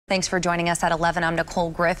Thanks for joining us at 11. I'm Nicole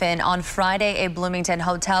Griffin. On Friday, a Bloomington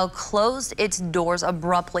hotel closed its doors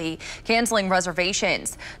abruptly, canceling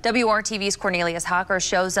reservations. WRTV's Cornelius Hocker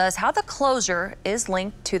shows us how the closure is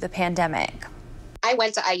linked to the pandemic. I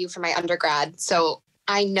went to IU for my undergrad, so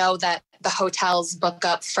I know that the hotels book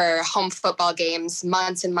up for home football games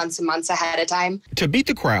months and months and months ahead of time. To beat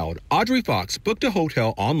the crowd, Audrey Fox booked a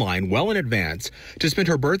hotel online well in advance to spend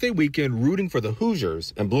her birthday weekend rooting for the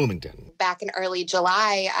Hoosiers in Bloomington. Back in early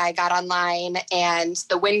July, I got online and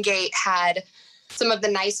the Wingate had some of the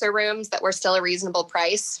nicer rooms that were still a reasonable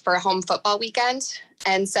price for a home football weekend.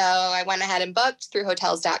 And so I went ahead and booked through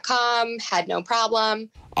hotels.com, had no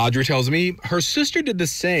problem. Audrey tells me her sister did the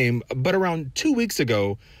same, but around 2 weeks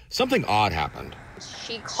ago, something odd happened.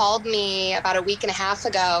 She called me about a week and a half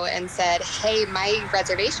ago and said, hey, my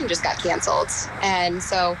reservation just got canceled. And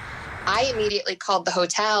so I immediately called the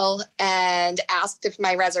hotel and asked if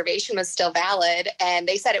my reservation was still valid, and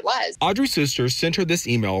they said it was. Audrey's sister sent her this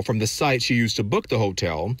email from the site she used to book the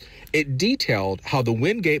hotel. It detailed how the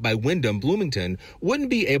Wingate by Wyndham Bloomington wouldn't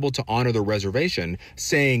be able to honor the reservation,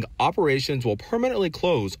 saying operations will permanently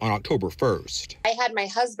close on October 1st. I had my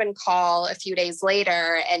husband call a few days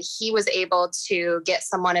later, and he was able to get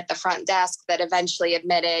someone at the front desk that eventually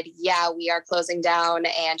admitted, yeah, we are closing down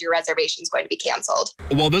and your reservation is going to be canceled.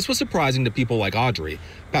 While this was surprising to people like Audrey,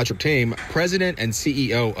 Patrick Tame, president and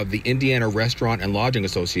CEO of the Indiana Restaurant and Lodging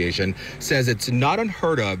Association, says it's not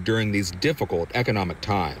unheard of during these difficult economic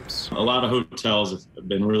times. A lot of hotels have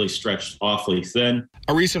been really stretched awfully thin.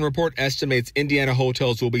 A recent report estimates Indiana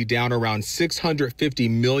hotels will be down around $650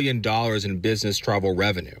 million in business travel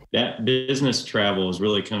revenue. That business travel is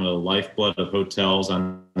really kind of the lifeblood of hotels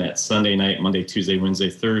on that Sunday night, Monday, Tuesday, Wednesday,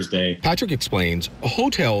 Thursday. Patrick explains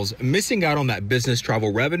hotels missing out on that business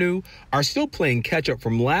travel revenue are still playing catch up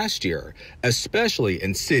from last year, especially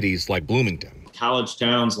in cities like Bloomington. College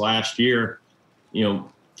towns last year,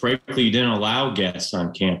 frankly, you didn't allow guests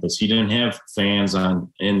on campus. You didn't have fans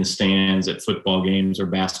in the stands at football games or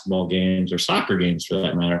basketball games or soccer games for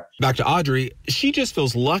that matter. Back to Audrey, she just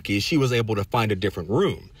feels lucky she was able to find a different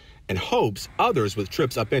room and hopes others with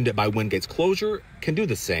trips upended by Wingate's closure can do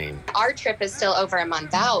the same. Our trip is still over a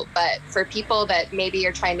month out, but for people that maybe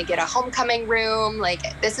are trying to get a homecoming room,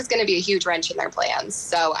 this is going to be a huge wrench in their plans.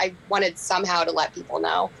 So I wanted somehow to let people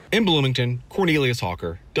know. In Bloomington, Cornelius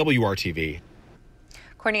Hocker, WRTV.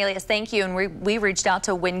 Cornelius, thank you. And we reached out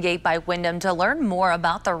to Wingate by Wyndham to learn more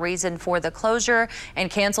about the reason for the closure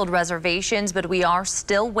and canceled reservations, but we are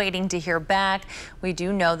still waiting to hear back. We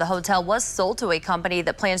do know the hotel was sold to a company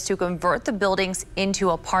that plans to convert the buildings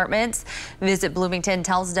into apartments. Visit Bloomington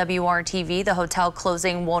tells WRTV the hotel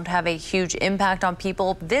closing won't have a huge impact on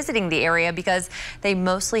people visiting the area because they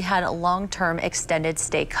mostly had long-term extended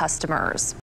stay customers.